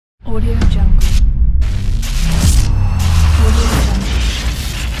Audio Jungle. Audio Jungle.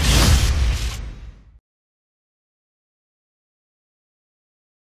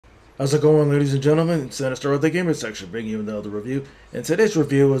 How's it going, ladies and gentlemen? It's Sinister of the Gamer section, bringing you another review. And today's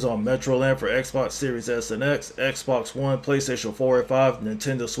review is on Metroland for Xbox Series S and X, Xbox One, PlayStation 4 and 5,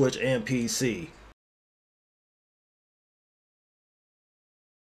 Nintendo Switch, and PC.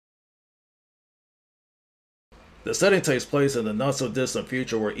 The setting takes place in the not-so-distant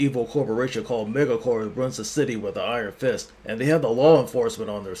future where evil corporation called Megacorp runs the city with an iron fist, and they have the law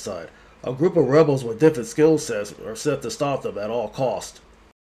enforcement on their side. A group of rebels with different skill sets are set to stop them at all costs.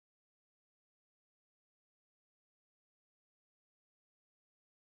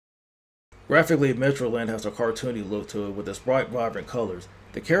 Graphically, Metroland has a cartoony look to it with its bright, vibrant colors.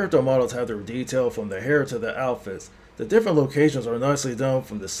 The character models have their detail from the hair to the outfits. The different locations are nicely done,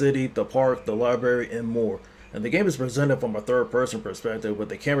 from the city, the park, the library, and more. And the game is presented from a third-person perspective, with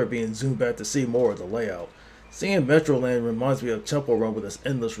the camera being zoomed back to see more of the layout. Seeing Metroland reminds me of Temple Run with its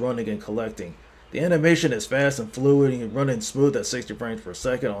endless running and collecting. The animation is fast and fluid and running smooth at 60 frames per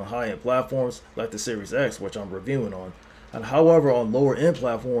second on high-end platforms like the Series X, which I'm reviewing on. And however, on lower-end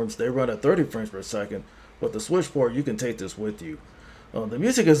platforms, they run at 30 frames per second. With the Switch port, you can take this with you. The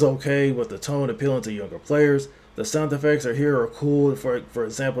music is okay, with the tone appealing to younger players. The sound effects are cool. For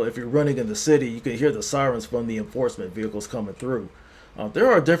example, if you're running in the city, you can hear the sirens from the enforcement vehicles coming through.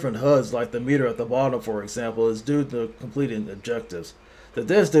 There are different HUDs, like the meter at the bottom, for example, is due to completing objectives. The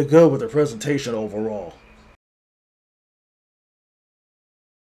devs did good with the presentation overall.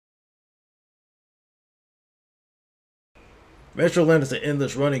 Metroland is an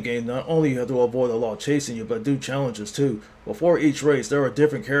endless running game. Not only you have to avoid the law chasing you, but do challenges too. Before each race, there are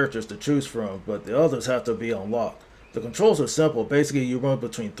different characters to choose from, but the others have to be unlocked. The controls are simple. Basically, you run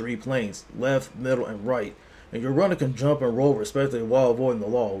between 3 planes, left, middle, and right, and your runner can jump and roll respectively while avoiding the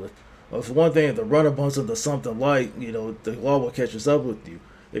law. If one thing, if the runner bumps into something light, the law will catch up with you.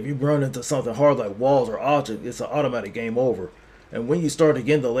 If you run into something hard like walls or objects, it's an automatic game over. And when you start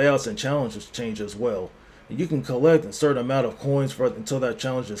again, the layouts and challenges change as well. You can collect a certain amount of coins until that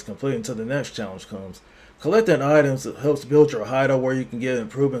challenge is complete, until the next challenge comes. Collecting items helps build your hideout, where you can get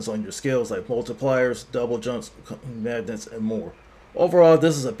improvements on your skills like multipliers, double jumps, magnets, and more. Overall,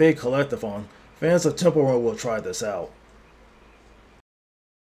 this is a big collectathon. Fans of Temple Run will try this out.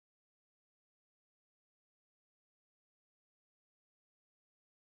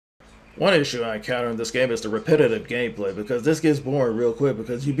 One issue I encounter in this game is the repetitive gameplay, because this gets boring real quick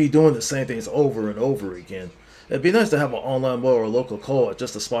because you be doing the same things over and over again. It'd be nice to have an online mode or local co-op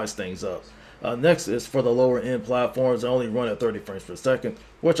just to spice things up. Next is for the lower end platforms that only run at 30 frames per second,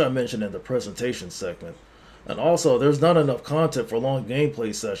 which I mentioned in the presentation segment. And also, there's not enough content for long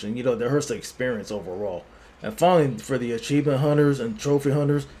gameplay sessions, that hurts the experience overall. And finally, for the achievement hunters and trophy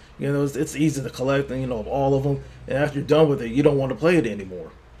hunters, it's easy to collect, all of them, and after you're done with it, you don't want to play it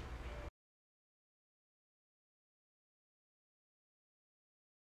anymore.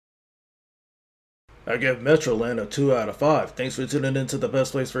 I give Metroland a 2 out of 5. Thanks for tuning in to the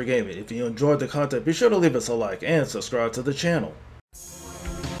best place for gaming. If you enjoyed the content, be sure to leave us a like and subscribe to the channel.